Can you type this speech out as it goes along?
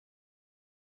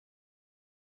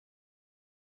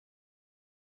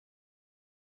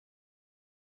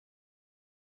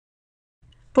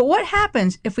But what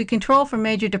happens if we control for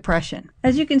major depression?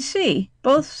 As you can see,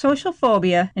 both social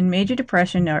phobia and major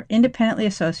depression are independently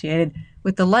associated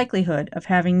with the likelihood of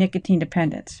having nicotine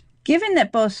dependence. Given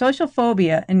that both social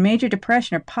phobia and major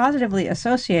depression are positively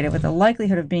associated with the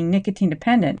likelihood of being nicotine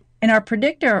dependent, and our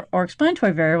predictor or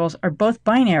explanatory variables are both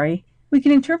binary, we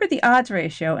can interpret the odds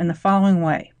ratio in the following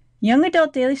way. Young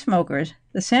adult daily smokers,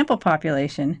 the sample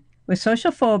population, with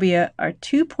social phobia are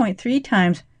 2.3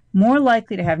 times more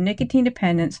likely to have nicotine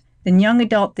dependence than young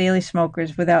adult daily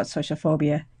smokers without social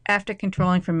phobia after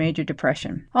controlling for major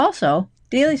depression. Also,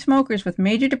 daily smokers with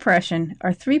major depression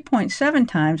are 3.7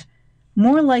 times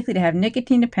more likely to have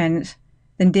nicotine dependence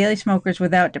than daily smokers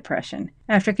without depression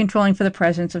after controlling for the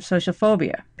presence of social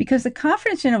phobia. Because the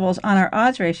confidence intervals on our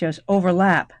odds ratios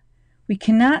overlap, we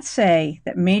cannot say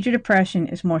that major depression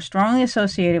is more strongly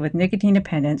associated with nicotine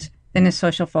dependence than is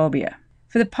social phobia.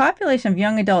 For the population of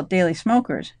young adult daily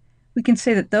smokers, we can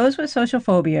say that those with social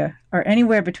phobia are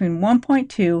anywhere between 1.2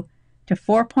 to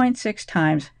 4.6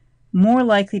 times more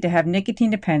likely to have nicotine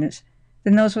dependence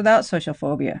than those without social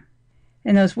phobia,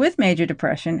 and those with major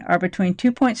depression are between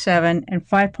 2.7 and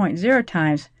 5.0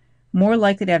 times more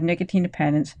likely to have nicotine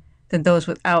dependence than those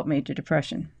without major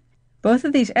depression. Both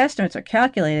of these estimates are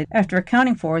calculated after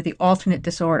accounting for the alternate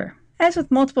disorder. As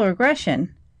with multiple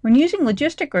regression, when using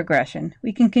logistic regression,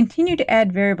 we can continue to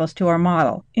add variables to our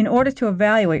model in order to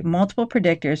evaluate multiple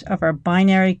predictors of our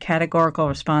binary categorical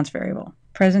response variable,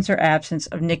 presence or absence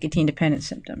of nicotine-dependent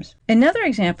symptoms. Another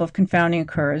example of confounding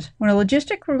occurs when a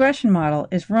logistic regression model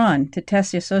is run to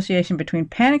test the association between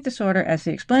panic disorder as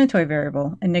the explanatory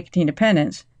variable and nicotine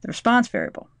dependence, the response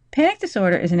variable. Panic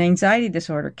disorder is an anxiety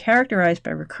disorder characterized by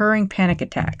recurring panic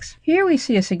attacks. Here we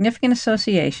see a significant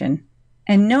association,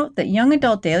 and note that young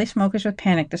adult daily smokers with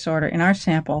panic disorder in our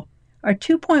sample are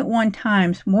 2.1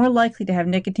 times more likely to have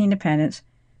nicotine dependence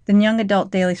than young adult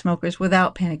daily smokers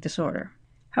without panic disorder.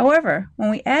 However,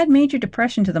 when we add major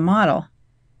depression to the model,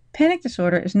 panic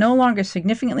disorder is no longer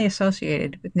significantly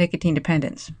associated with nicotine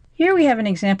dependence. Here we have an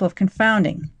example of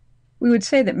confounding. We would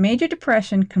say that major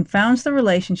depression confounds the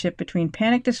relationship between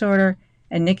panic disorder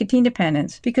and nicotine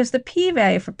dependence because the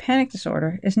p-value for panic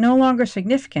disorder is no longer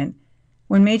significant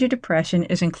when major depression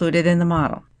is included in the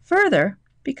model. Further,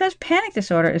 because panic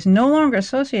disorder is no longer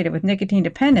associated with nicotine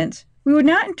dependence, we would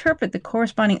not interpret the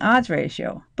corresponding odds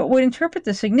ratio, but would interpret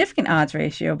the significant odds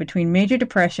ratio between major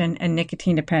depression and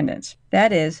nicotine dependence.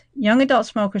 That is, young adult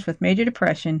smokers with major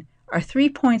depression are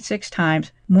 3.6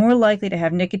 times more likely to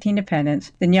have nicotine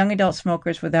dependence than young adult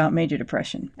smokers without major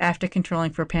depression after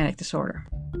controlling for panic disorder.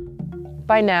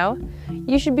 By now,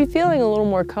 you should be feeling a little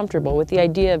more comfortable with the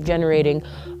idea of generating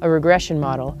a regression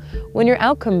model when your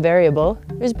outcome variable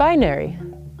is binary.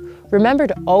 Remember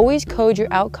to always code your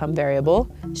outcome variable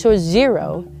so a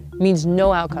 0 means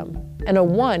no outcome and a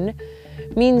 1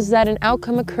 means that an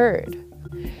outcome occurred.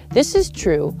 This is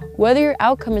true whether your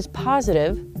outcome is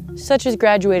positive, such as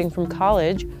graduating from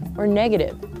college, or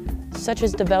negative, such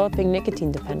as developing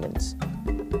nicotine dependence.